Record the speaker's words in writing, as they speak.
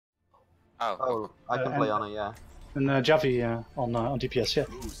Oh, I can play on it, yeah. And Javi on DPS, yeah.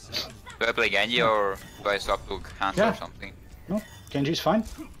 Do I play Genji or do I swap to Hanzo or something? No, Genji's fine.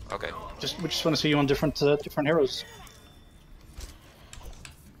 Okay. We just want to see you on different heroes.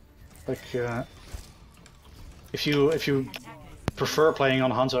 Like if you prefer playing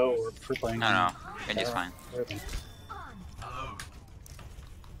on Hanzo or prefer playing. No, Genji's fine.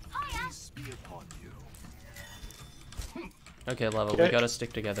 Okay, Lava, we gotta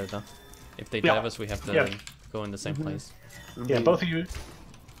stick together though. If they dive us, we have to go in the same place. Yeah, both of you.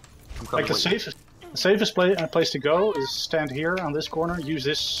 Like the safest place to go is stand here on this corner, use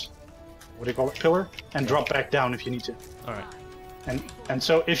this, what do you call it, pillar, and drop back down if you need to. Alright. And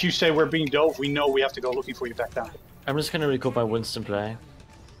so if you say we're being dove, we know we have to go looking for you back down. I'm just gonna recoup my Winston play.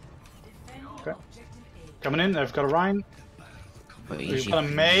 Okay. Coming in, I've got a Ryan. We've got a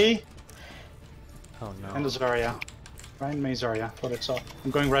Mei. Oh no. And a Zarya. Ryan, Mei, Zarya. What I saw.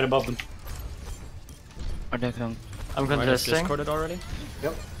 I'm going right above them. I'm going to discorded already?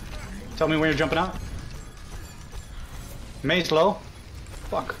 Yep. Tell me when you're jumping out. Mei's low.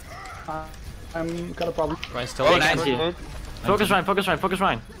 Fuck. I'm got a problem. Ryan's still Oh, nice. nice. Focus Ryan, focus Ryan, focus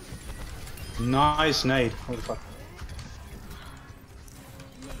Ryan. Nice nade. Holy fuck.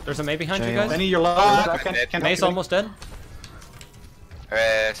 There's a Mei behind you guys. Benny, you're low. Mei's almost dead.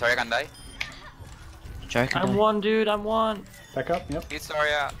 Sorry, I can die. I'm one, dude, I'm one. Back up, yep. It's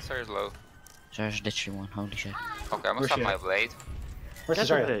Zarya. Zarya's low. Zarya's literally one, holy shit. Okay, I'm gonna stop my blade. Where's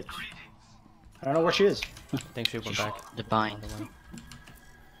the Zarya? I don't know where she is. I think she went back. The bind.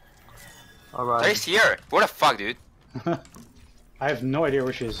 Alright. Zarya's here! What the fuck, dude? I have no idea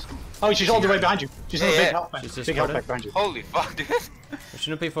where she is. Oh, she's all the way behind you. She's in a big health pack. She's just Big health pack behind you. Holy fuck, dude. We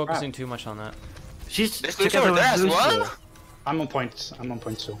shouldn't be focusing too much on that. There's Lucio over there as well? I'm on point. I'm on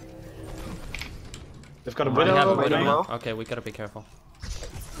point still. They've got a We have a widow. widow. Okay, we gotta be careful.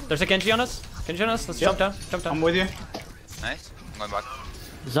 There's a Genji on us. Genji on us. Let's jump down. Jump down. I'm with you. Nice. I'm going back.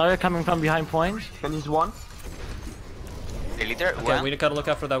 Zarya coming from behind point. Can use one? Hey, leader, Okay, we gotta look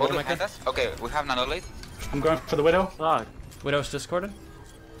out for that widow behind mecha. us? Okay, we have nano lead. I'm going for the widow. Fuck. Widow's discorded.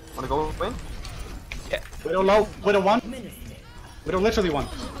 Wanna go in? Yeah. Widow low. Widow one. Widow literally one.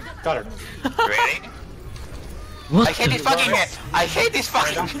 Got her. Ready? I hate this fucking man. I hate this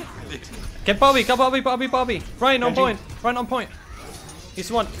fucking. Get Bobby. Get Bobby. Ryan on point. Ryan on point.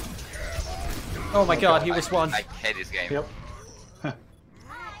 He's one. Oh my god, he was one. I hate this game. Yep.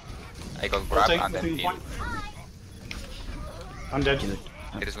 I got grabbed and then killed. I'm dead.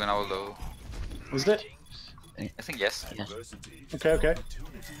 It is when I was low. Was it? I think yes. Okay, okay.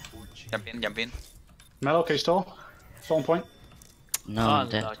 Jump in. Mellow, okay, stall. Stall on point. No, I'm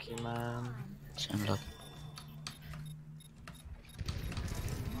dead. Unlucky, man. It's unlucky.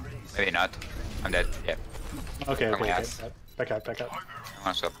 Maybe not. I'm dead. Yeah. Okay, I'm okay, okay. ass. Back out. I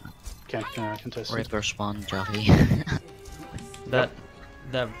wanna swap. Can't contest. Ripper spawn, Javi.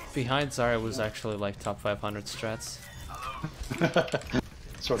 That behind Zarya was actually like top 500 strats.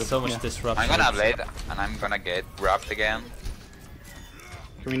 Sort of. So much yeah. disruption. I'm gonna blade and I'm gonna get grabbed again.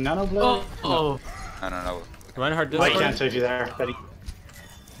 Can we nano blade? Oh. No. Reinhardt I discorded. can't save you there, Betty.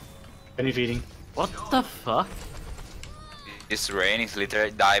 Benny feeding. What the fuck? This rain is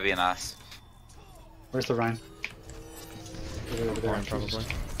literally diving us. Where's the Ryan? Over there. Ryan, probably.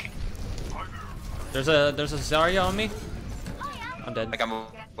 There's a Zarya on me. I'm dead. Like I'm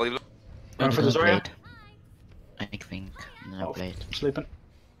fully Going for the Zarya? I think. No blade. Sleeping.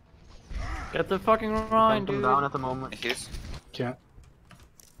 Get the fucking Ryan, Can't come dude. down at the moment. his. Can't.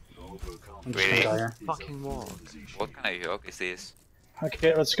 I'm just Really? gonna die here. Fucking wall. What kind of joke is this?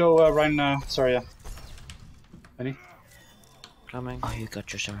 Okay, let's go Ryan, sorry, yeah. Benny? Coming. Oh, you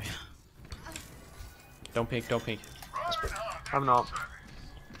got your Zarya. Don't peek. I'm not.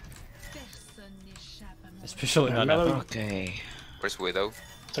 Especially not Mellow. that. Okay. Where's Widow?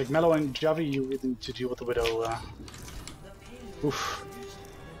 It's like Mellow and Javi, you really need to deal with the widow, Oof.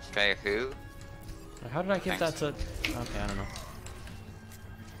 Okay, who? How did I get Thanks. that to... Okay, I don't know.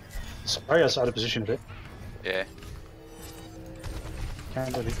 Zarya's out of position a bit. Yeah.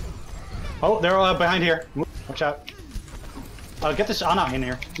 Can't really. Oh, they're behind here. Watch out. Get this Ana in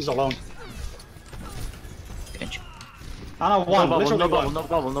here. She's alone. Genji. Ana one, No bubble, literally no bubble, one. no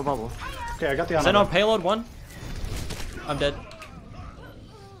bubble, no bubble. Okay, I got the Ana. Send on payload 1. I'm dead.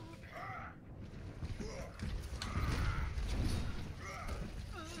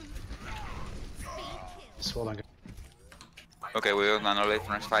 So, hold on. Okay, we will nano late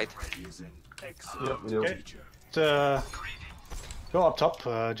for next fight. Yep, we do. Okay. Go up top,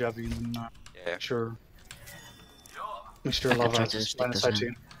 Javi, and Yeah. make sure I can Lava try is to stick line of this sight in. to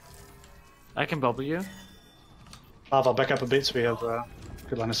you. I can bubble you. Lava, back up a bit so we have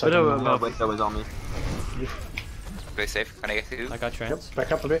Good line of sight. Widow No, above. that was on me. Play safe. Can I get you? I got trans. Yep,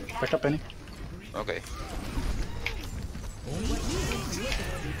 back up a bit. Back up, Benny. Okay.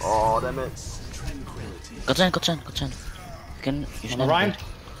 Oh, damn it. Godsend. You can use On the Ryan.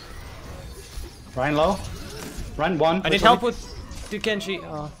 Ryan low. Ryan 1. I need help with the Genji.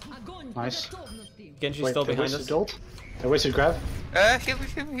 Oh, Nice. Genji's Wait, still they behind wasted us. ult. They wasted grab. Heal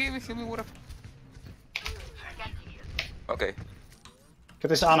me, what up? Okay. Get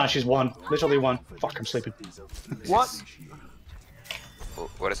this Ana, she's 1. Literally 1. Fuck, I'm sleeping. What?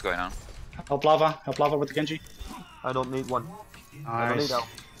 What is going on? Help lava with the Genji. I don't need one. I don't need Nice. help.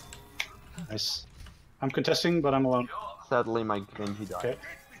 Nice. I'm contesting, but I'm alone. Sadly, my Genji died. Okay.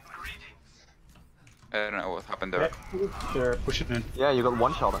 I don't know what happened there. Yeah, they're pushing in. Yeah, you got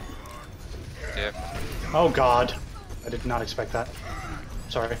one shot. Yeah. Oh god. I did not expect that.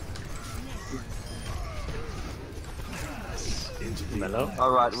 Sorry. Mellow.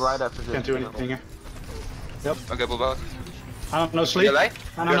 Alright, right after this. Can't do anything here. Okay, pull back. I don't know sleep. You alive?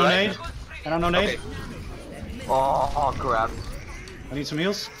 I don't You know alive? nade. I don't know nade. Okay. Oh, crap. I need some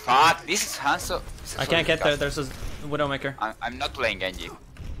heals. Fuck, this is Hanzo. I can't get there. There's a Widowmaker. I'm not playing Genji.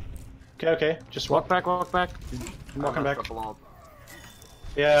 Okay. Just Walk back. I'm walking back. Couple of-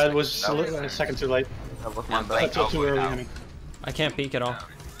 Yeah, it was No. a second too late. That was my I'm bad. playing Still too Cowboy early. now. I mean. I can't peek at all.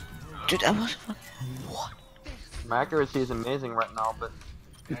 Dude, I was. My accuracy is amazing right now, but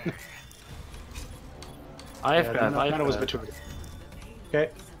I have Yeah, grab. I that was a bit too early. Okay,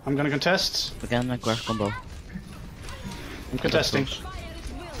 I'm gonna contest. Again, my grab combo. I'm contesting.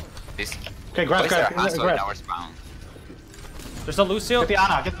 This. Okay, Why grab. is there a Hanzo in Grab. our spawn? There's a Lucio.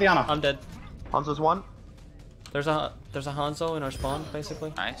 Get the Ana. I'm dead. Hanzo's one. There's a Hanzo in our spawn,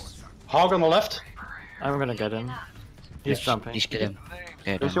 basically. Nice. Hog on the left. I'm gonna get him. He's jumping. Please kill him.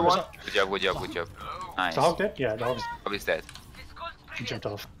 Okay, There's done. your one. Good job. Nice. Is the hog dead? Yeah, the hog Probably dead. jumped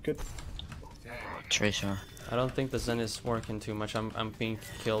off. Good. Tracer. I don't think the Zen is working too much. I'm being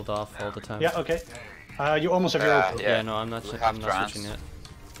killed off all the time. Yeah. Okay. You almost have your ult. Yeah, no, I'm not. We have I'm not trans. switching yet.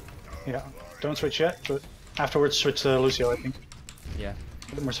 Yeah. Don't switch yet, but afterwards switch to Lucio. I think. Yeah.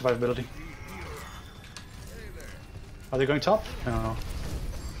 A bit more survivability. Are they going top? No.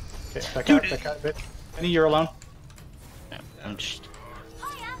 Okay, back out a bit. Any, you're alone. I'm just.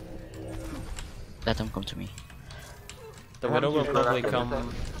 Let them come to me. The I Widow will haven't used probably that come.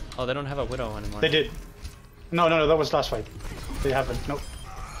 everything. Oh, they don't have a Widow anymore. They did. No, that was last fight. They haven't. Nope.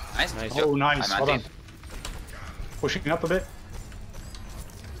 Nice. Nice. Good job. Oh, nice. I'm Well done. anti. Pushing up a bit.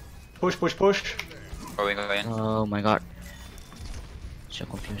 Push. Going in. Oh my god. So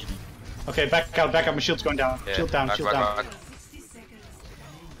confusing. Okay, back out. My shield's going down. Yeah. Shield down. Back.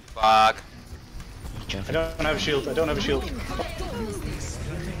 Fuck. I don't have a shield.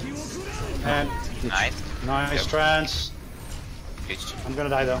 And Nice. nice Yep. trance. Good. I'm gonna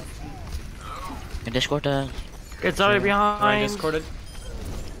die though. In Discord, It's already Ryan behind. discorded.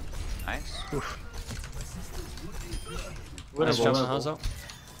 Nice. Nice job on Hanzo.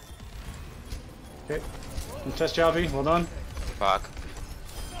 Okay. Test Javi. Well done. Fuck.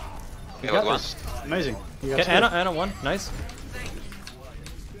 You Okay, got one. this. Amazing. You got Get speed. Anna one. Nice.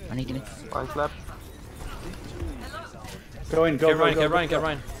 I need to. Fine slap. Go in. Go. Get go, Ryan. go, Get go, Ryan. go. Get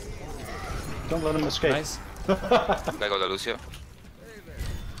Ryan. Don't let him escape. Nice. I got the Lucio.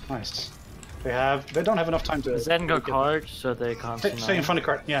 Nice. They don't have enough time to. Zen got card, so they can't. Stay in front of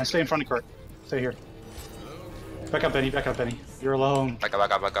cart. Yeah, stay in front of cart. Stay here. Back up, Benny. You're alone. Back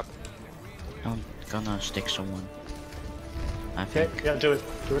up. I'm gonna stick someone. I Okay. think. Yeah, do it.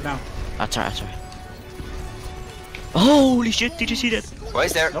 Do it now. That's alright. Holy shit! Did you see that? Why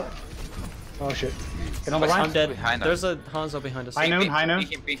is there? Nope. Oh shit. Get on the What's line. I'm dead. Behind us. There's a Hanzo behind us. I know.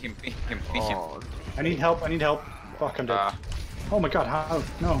 Ping him. Oh, I need help. Fuck, I'm dead. Oh my god, how?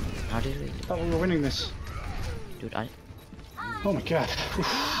 No. How did we? I thought we were winning this. Dude, Oh my god.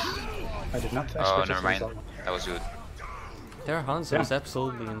 I did not expect Oh, it to never lose mind. that one. That was good. Their Hanzo is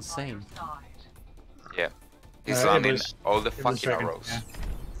absolutely insane. Yeah. He's It landing was- all the It was fucking dragon, arrows. yeah.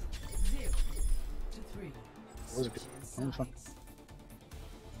 It was good. It was fun.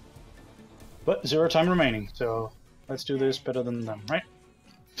 But 0 time remaining, so let's do this better than them, right?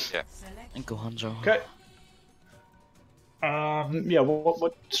 and go Hanzo. Okay. Yeah,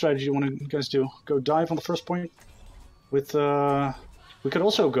 what strategy do you want to guys do? Go dive on the first point? With, we could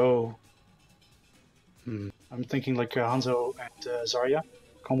also go... I'm thinking like Hanzo and Zarya.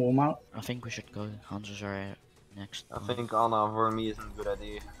 Combo them out. I think we should go Hanzo Zarya next. I think Ana for me isn't a good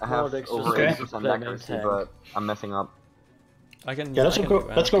idea. I No, have Dex over just 80% play accuracy, main but I'm messing up. I can. Yeah, let's I can go. do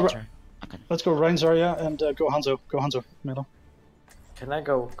Let's Anna. go. Sure. Okay. Let's go Ryan Zarya and go Hanzo. Go Hanzo. Middle. Can I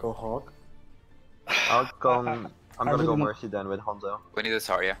go hog? I'm I gonna go really Mercy then with Hanzo. We need a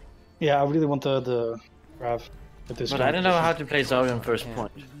Zarya. Yeah, I really want the grab with this. But one. I don't know how to play Zarya on first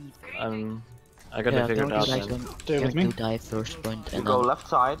point. I gotta figure it out. Like Then. Stay with me. to dive first point You and go then left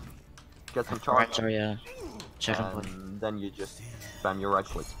side, get some charge, right, sorry, second point. and then you just spam your right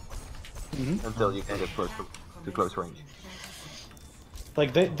click Mhm. until you can get close to close range.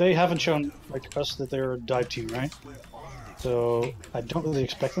 Like they haven't shown like us that they're a dive team, right? So I don't really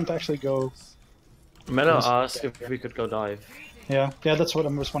expect them to actually go. Melo Yes. asked if we could go dive. Yeah, that's what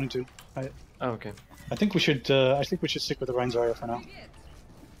I'm responding to. Oh, okay. I think we should. I think we should stick with the Rein Zarya for now.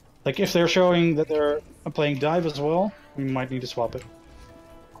 Like if they're showing that they're playing dive as well, we might need to swap it.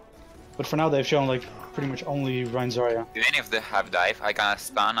 But for now, they've shown like pretty much only Rein Zarya. Even if they have dive, I can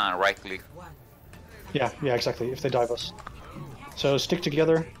stun and right click. Yeah, exactly. If they dive us, so stick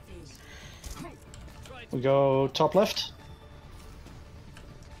together. We go top left.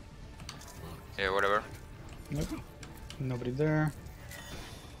 Yeah, whatever. Nope. Nobody there.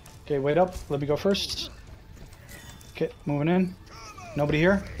 Okay, wait up. Let me go first. Okay, moving in. Nobody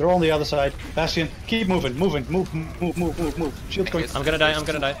here. They're all on the other side. Bastion, keep moving. Move. Shield going. I'm gonna die. I'm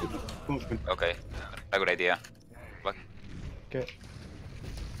gonna die. Moving. Okay, a good idea. But Okay.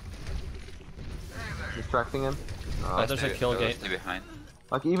 Distracting him. There's a kill gate. Stay behind.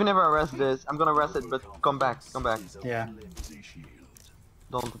 Like even if I rest this, I'm gonna rest it, but come back. Yeah.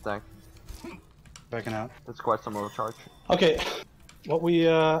 Don't attack. Backing out. That's quite some overcharge. Okay. What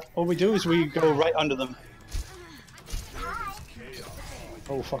we do is we go right under them.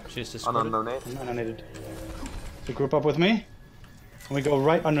 Oh fuck. She's Oh discorded. no, nade. I'm animated. So group up with me, and we go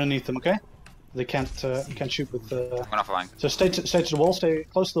right underneath them. Okay? They can't shoot with. I'm gonna flank. So stay to the wall. Stay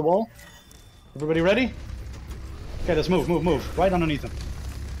close to the wall. Everybody ready? Okay, let's move. Right underneath them.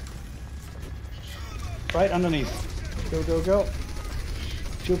 Right underneath. Go.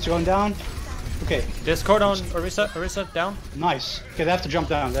 Shields going down. Okay, Discord on Orisa down. nice. Okay, they have to jump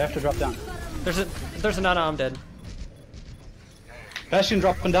down. They have to drop down. There's a Nana. I'm dead. Bastion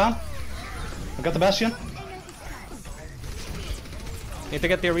dropping down. I got the Bastion. Need to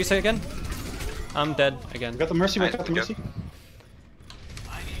get the Orisa again. I'm dead again. We got the Mercy. We Nice, got the good Mercy.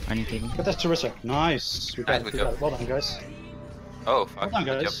 I need healing. Got that Sarissa. Nice. We got Nice, it. good job. Well done, guys. Oh, Well fuck. done,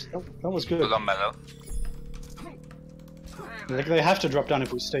 Good guys. job. That was good. Well done, Melo. Like they have to drop down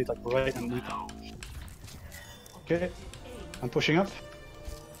if we stay like right underneath them. Okay, I'm pushing up.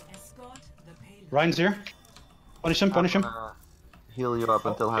 Ryan's here. Punish him. I'm gonna heal you up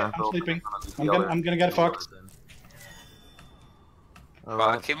until Okay, half I'm health. sleeping. I'm gonna I'm gonna get fucked.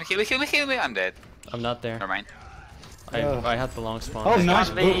 Alright. Kill me, I'm dead. I'm not there. Never mind. I had the long spawn. Oh, nice.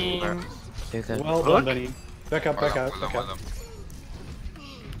 Beam. You're good. Well done, Benny. Back up. Well done.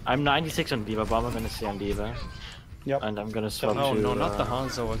 I'm 96 on Diva, but I'm gonna stay on Diva. Yep. And I'm gonna swap Oh to... no, not the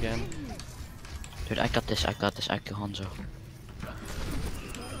Hanzo again. Dude, I got this. I kill Hanzo.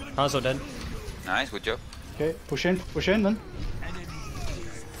 Hanzo dead. Nice, good job. Okay, push in then.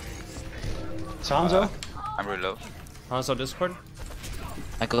 It's Hanzo. I'm really low. Hanzo Discord.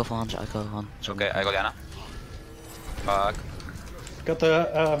 I go for Hanzo. Okay, I got Diana. Fuck. Got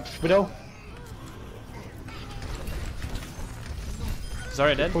the Widow.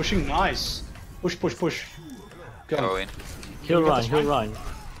 Zarya dead. Pushing, nice. Push. Go. Go in. He'll You get run.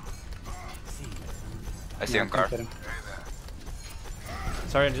 I see him car. Get him.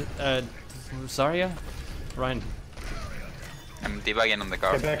 Zarya? Ryan. I'm debugging on the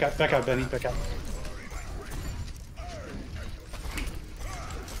car. Okay, back out, Benny. Back out.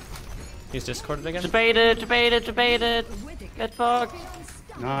 He's discorded again. Debated. Get fucked.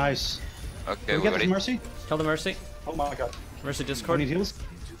 Nice. Okay, Can we we get got this it. Mercy? Kill the Mercy. Oh my god. Mercy I Discord. need heals.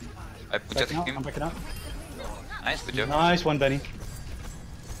 I put just Backing out. I'm him. backing out. Nice, good job. Nice one, Benny.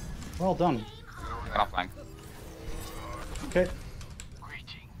 Well done. I'm gonna flank. Okay.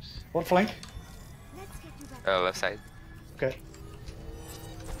 What flank? Left side. Okay.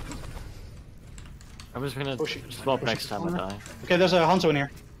 I'm just gonna Push. swap next time I die. Okay, there's a Hanzo in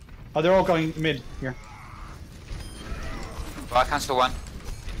here. Oh, they're all going mid here. Fuck, cancel one.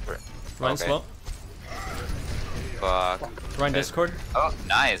 Ryan's Okay. low. Fuck. Ryan Okay. Discord. Oh,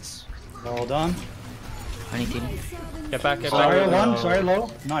 nice. Well done. I need healing. Get back. Sorry, Oh. one. Sorry,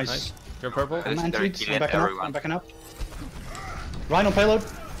 low. Nice. Nice. You're purple. I'm Legendary anti. I'm killing backing up. everyone. I'm backing up. Ryan on payload.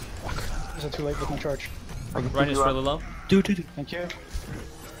 Fuck. Is it too late with my charge? Ryan is really low. Dude. Thank you.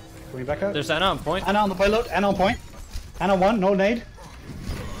 Going back up. There's Anna on point. Anna on the payload. Anna on point. Anna one. No nade.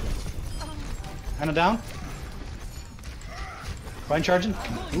 Anna down. Ryan charging.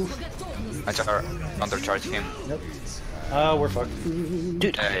 Oof. I undercharge him. We're fucked.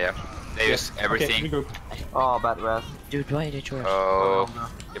 Yeah. They use Okay, everything. regroup. Oh, bad rest. Dude, why did you rush?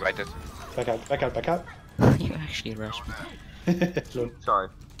 Oh, divided. Back out. You actually rushed me. Look, Sorry.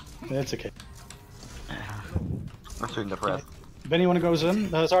 it's okay. I'm shooting the press. If anyone goes in,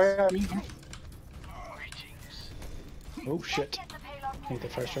 sorry, I mean. Oh shit. I need the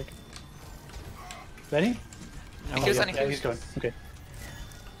fire strike. Benny? Thank you, Sonny. Yeah, he's going. Okay.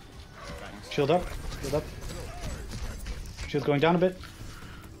 Shield up. Shield up. Shield going down a bit.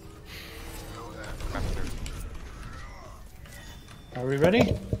 Are we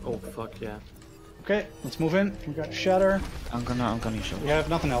ready? Oh fuck yeah. Okay, let's move in. We got Shatter. I'm gonna use We have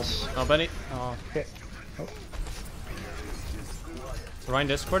nothing else. Oh, Benny. Oh, Okay. Ryan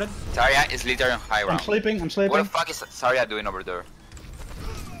discorded. Zarya is literally on high I'm round. sleeping. I'm What sleeping. the fuck is Zarya doing over there?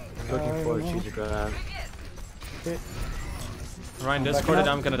 Looking for a cheese grab. Okay. Ryan Back discorded.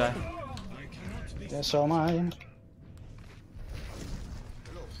 up. I'm gonna die. Yeah, so am I.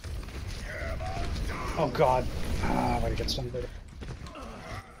 Oh god. Ah, I gotta get some better.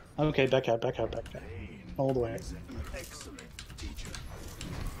 Okay, back out, back out, back out. All the way.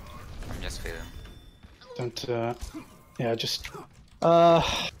 I'm just feeling. Don't, yeah, just,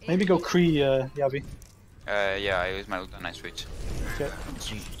 maybe go Kree, Yavi. Yeah, I use my ult and I switch. Okay.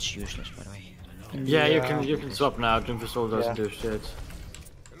 It's useless, by the way. Yeah, you can swap now. Doomfist doesn't Yeah. do shit.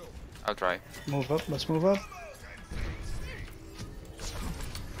 I'll try. Move up, let's move up.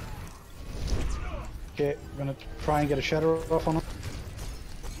 Okay, we're gonna try and get a shadow off on him.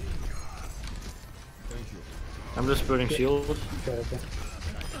 I'm just putting shield. Okay, okay.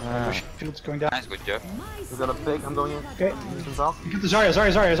 Ah, Shield's going down. Nice, good job. We got a pig. I'm going in. Okay. Listen off. Get the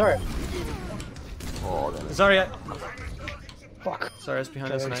Zarya. Oh, damn it. Zarya. Fuck. Zarya's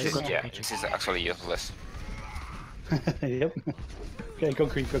behind us. Okay, Nice. Yeah, this is actually useless. Yep. Okay, go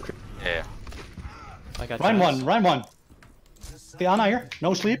Kree, go Kree. Yeah. I got Rhyme chance. one, Rhyme one. The Ana here,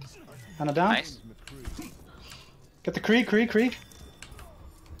 no sleep. Ana down. Nice. Get the Kree. Good Kree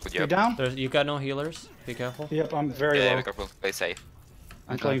job. down. There's, you got no healers. Be careful. Yep, I'm very Yeah, low. be careful. Play safe.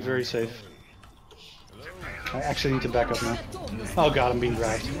 I'm playing very safe. I actually need to back up now. Oh god, I'm being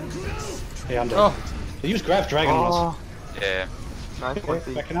grabbed. Yeah, I'm dead. Oh, They use Grab Dragon on us. Yeah. Nice. Okay, Let's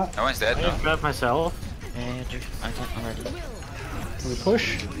see. backing up. No one's dead, I no? can grab myself. yeah, dude, I'm ready. We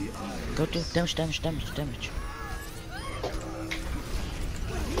push. Go do damage.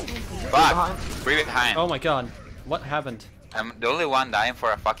 Fuck! Three behind. oh my god. What happened? I'm the only one dying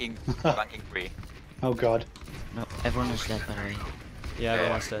for a fucking flanking free. Oh god. No, everyone is dead, by the way. Yeah,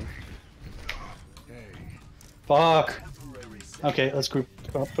 everyone's dead. Fuck. Okay, let's group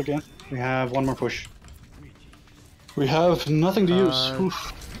up again. We have one more push. We have nothing to use.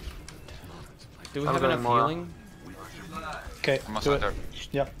 Oof. Do we I'm have going enough more. healing? Okay, Almost do it. under.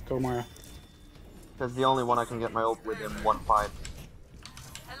 Yep, go Mara. That's the only one I can get my ult with in one fight.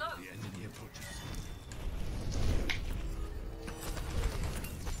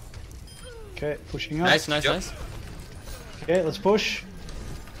 Okay, pushing up. Nice, nice, Yep. nice. Okay, let's push.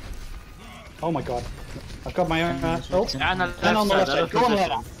 Oh my god. I've got my ult. And And on the left side. Go on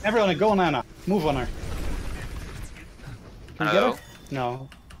Anna. Everyone, go on Anna. Move on her. Can you get Hello? her? No.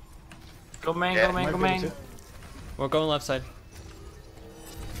 Go main, Yeah. go main, Might go be able main. to. We're going left side.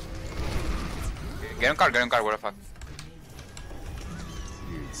 Get on card, what the fuck?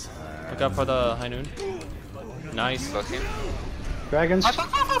 Look out for the high noon. Nice. Got him. Dragons.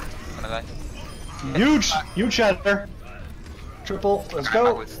 Gonna die. Huge shatter. Triple. Let's Come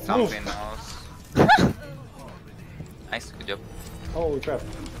back go. with Move. something else. Nice, good job. Holy crap.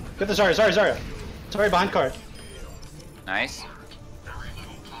 Get the Zarya. Zarya behind card. Nice.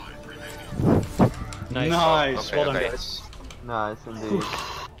 Nice. Nice. Okay, Well done, okay. guys. Nice indeed.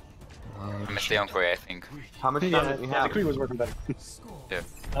 I'm gonna stay on Korea, I think. How much time Yeah, did we the have? Kree was working better. Yeah.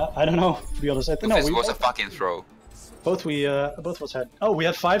 I don't know, to be honest. No, This we was a both, fucking throw. both of us had. Oh, we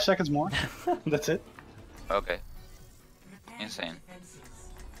had 5 seconds more. That's it. Okay. Insane.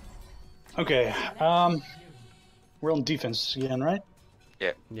 Okay. We're on defense again, right?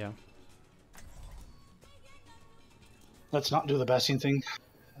 Yeah. Let's not do the Bastion thing.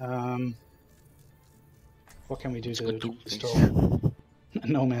 What can we do to stall?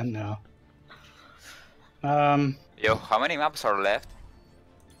 No, man, no. Yo, how many maps are left?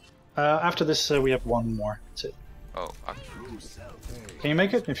 After this, we have one more. That's it. Oh, fuck. Can you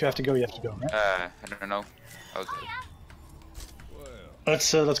make it? If you have to go, you have to go, right? I don't know. Okay.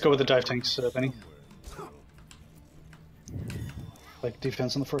 Let's go with the dive tanks, Benny. Like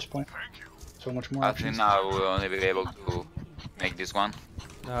defense on the first point. So much more I think options. now we'll only be able to make this one.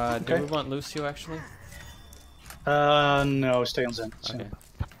 Do Okay. we want Lucio actually? No, stay on Zen. Okay.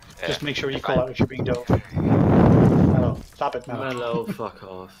 Yeah, Just make sure you fine. call out if you're being dope. Hello. Stop it, Mello. Mellow, fuck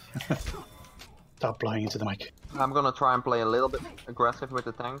off. Stop lying into the mic. I'm gonna try and play a little bit aggressive with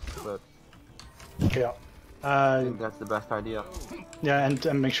the tanks, but Okay, yeah. I think that's the best idea. Yeah,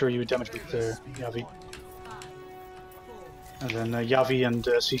 and make sure you damage with Yavi. And then Yavi and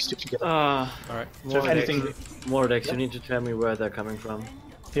C stick together. Alright. So if anything... Mordex, you need to tell me where they're coming from.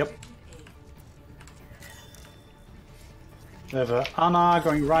 Yep. They have Ana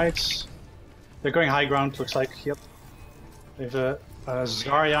going right. They're going high ground, looks like. Yep. They have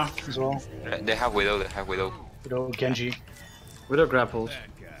Zarya as well. They have Widow, Widow, Genji. Widow grappled.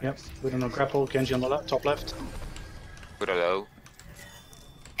 Yep. Widow no grapple. Genji on the top left. Widow low.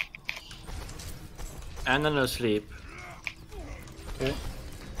 And then no sleep. Okay.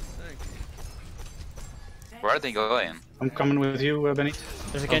 Where are they going? I'm coming with you, Benny.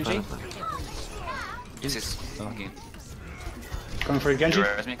 There's a Genji. This is fucking... Coming for you, Can Genji.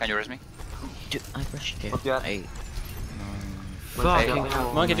 you res me? Can you res me? Dude, I rushed it. Yeah. Fucking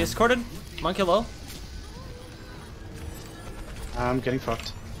hell. Monkey discorded. Monkey low. I'm getting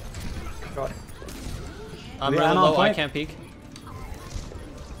fucked. God. I'm The really Ana low, I point? can't peek.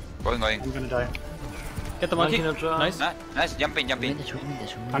 Going. I'm gonna die. Get the monkey. Monkey no draw. Nice. Nice, jump in. Win this, win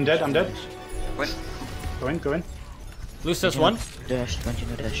this, win I'm this, dead, I'm win dead. this. Win. Go in. Lucius 1. Dash,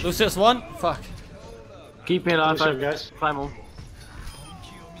 continue dash. Lucius 1. Fuck. Keep me alive, Sorry, guys. Primal.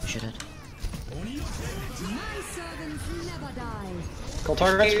 Shit it. Call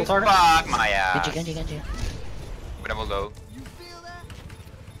targets, call targets. Fuck my ass. Genji. Widow low.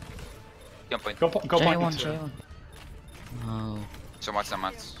 Jump point. Go Jay point. one. No. So much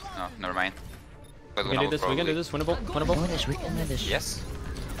damage. No, never mind. But We can do this. We can do this. Winnable. We Winnable. can win this. Yes.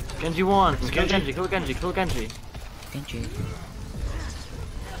 Genji won. Kill Genji. Genji. Kill Genji. Genji.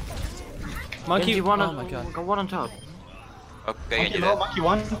 Monkey. Genji won. Oh my god. Got one on top. Okay, Monkey you low, dead. monkey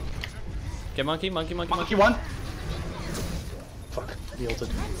one. Get monkey. Monkey. Monkey one. Fuck, he ulted.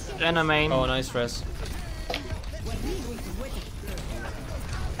 Anna main. Oh, nice res.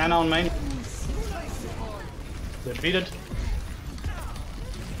 Ana on main. They're defeated.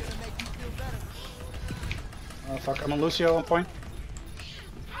 Oh fuck, I'm on Lucio on point.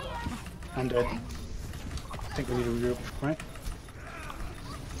 I'm dead. I think we need to regroup, right?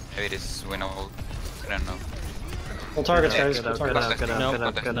 Maybe this winnable. I don't know. All targets, Yeah, guys. Get All up, targets. get up.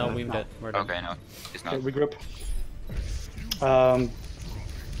 No, we're dead. We're dead. Okay, no. It's Okay, not. regroup.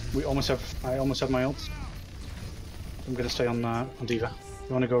 We almost have. I almost have my ult. I'm gonna stay on Diva.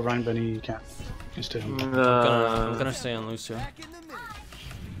 You wanna go Ryan, Benny? You can. You can stay on. I'm gonna stay on Lucio.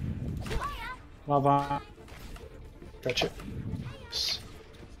 Lava. Gotcha.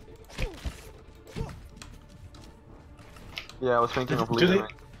 Yeah, I was thinking of Do leaving.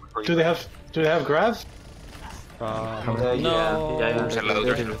 Do they have Grav? No. Yeah. They're low,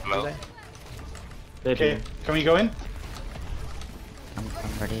 they're low. They Okay, do. can we go in?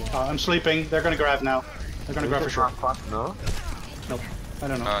 I'm ready. I'm sleeping. They're gonna grab now. They're gonna grab for sure. No? Nope. I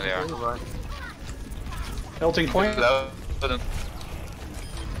don't know. Oh, they are. Right. Ulting point. Low.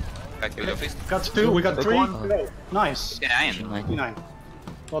 I killed the fist. Got two. We got Big three. one. Go. Nice. Yeah, 9.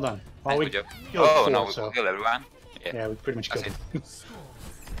 Well done. Nice, we good job. killed Oh, four, no, we so. killed everyone. Yeah, we pretty much killed That's them.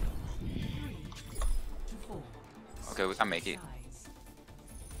 Okay, we can make it.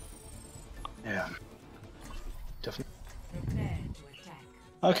 Yeah. Definitely.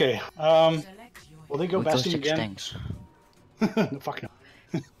 Okay. Will they go We go Bastion 6 again? tanks. No, fuck no.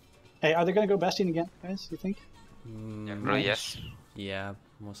 Hey, are they gonna go Bastion again, guys? You think? Yeah, really, yes. Yeah,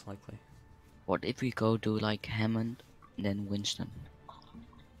 most likely. What if we go do like Hammond, then Winston?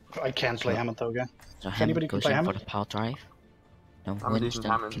 I can't play So- Hammond though again. So Anybody Hammond can goes play in for Hammond? the power drive. Then I'm a decent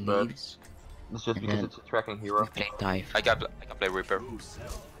Winston Hammond, but leaves. it's just And because then- it's a tracking We hero. play dive. I can play Reaper.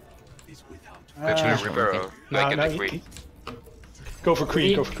 Uh, Play Reaper or like no, a Creed. Go for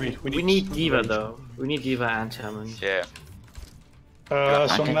Creed. Go for Creed. We need Diva though. We need Diva and Hammond. Yeah. So I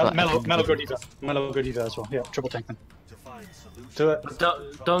can go- I can Mellow go go Diva. Mellow go Diva as well. Yeah, triple tank them. Do it.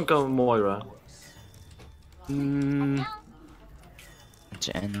 Don't go Moira. It's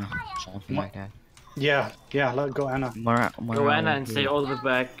Anna, something like that. Yeah, let go Anna. Go Anna and stay all the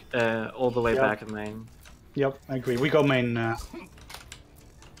way Yeah. back in main. Yep, I agree. We go main.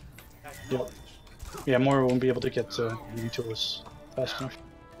 Yep. Yeah, Moira won't be able to get to us fast enough.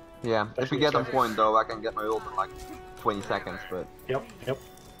 Yeah, if we get on point though, I can get my ult in like 20 seconds, but Yep.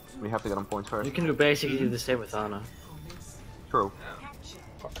 we have to get on points first. You can do basically the same with Ana. True.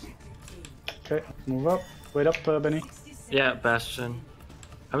 Okay, move up. Wait up, Benny. Yeah, Bastion.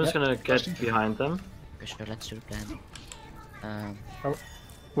 I'm just Yeah, gonna get Bastion. behind them. Okay, so let's do the plan.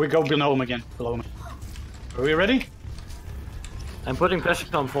 We go below him again. Below him. Are we ready? I'm putting pressure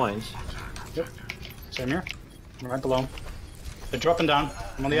on points. Yep. Same here. I'm right below him. They're dropping down.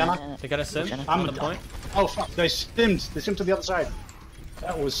 I'm on the Anna. They got a sim I'm on the point. Oh fuck! They simmed. They simmed to the other side.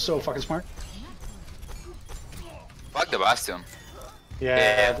 That was so fucking smart. the Bastion.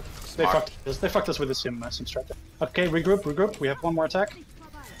 Yeah, they smart. fucked us. They fucked us with the sim strat. Okay, regroup. We have one more attack.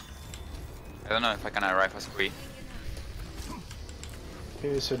 I don't know if I can arrive as free.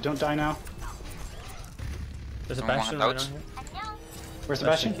 Okay, so don't die now. There's a Someone Bastion want right ouch? on here. Where's the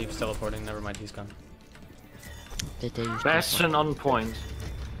Bastion Bastion? keeps teleporting. Never mind, he's gone. Did they use Bastion on point.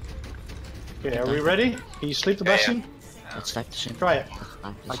 Okay, are we ready? Can you sleep the Yeah, Bastion? Let's type the sim. Try it.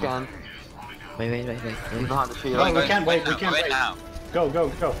 I can. Wait. He's behind the shield. we can't wait, we can't wait. now.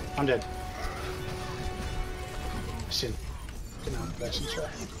 Go. I'm dead. Bastion. Get out, Bastion, try.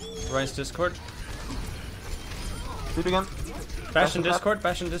 Ryan's Discord. Shoot again. Bastion Discord.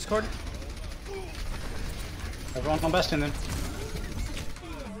 Bastion Discord. Everyone on Bastion then.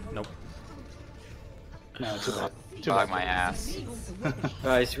 Nope. No, too bad. Too Dog bad. my ass.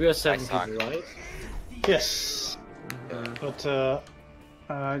 Guys, we are 7 suck. people, right? Yes. But,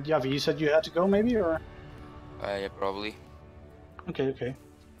 Yavi, you said you had to go maybe, or? Yeah, probably. Okay.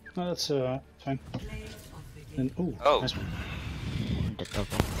 No, that's, fine. And, ooh, Oh. nice one. The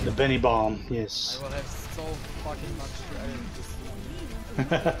double. The Benny Bomb, yes. I will have so fucking much to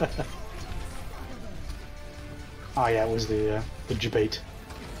edit this. Ah, yeah, it was the debate.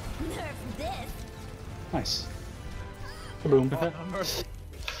 Nice. Kaboom.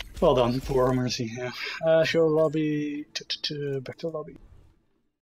 Well done, poor Mercy. Yeah. Show lobby. Back to lobby.